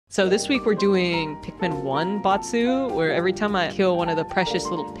So this week we're doing Pikmin 1 Batsu, where every time I kill one of the precious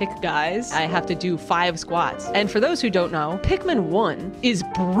little pick guys, I have to do 5 squats. And for those who don't know, Pikmin 1 is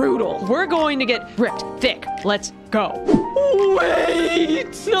brutal. We're going to get ripped thick. Let's go.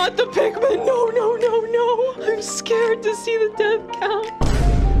 Wait, not the Pikmin. No, no, no, no. I'm scared to see the death count.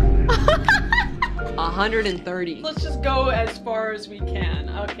 130. Let's just go as far as we can.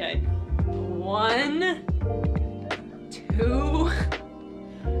 Okay. 1, 2,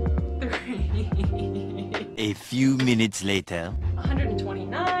 3. A few minutes later.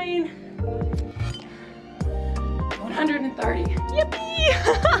 129. 130.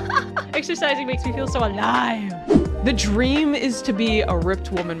 Yippee! Exercising makes me feel so alive. The dream is to be a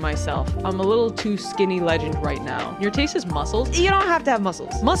ripped woman myself. I'm a little too skinny legend right now. Your taste is muscles? You don't have to have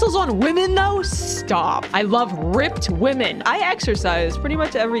muscles. Muscles on women though? Stop. I love ripped women. I exercise pretty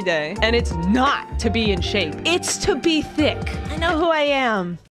much every day, and it's not to be in shape. It's to be thick. I know who I am.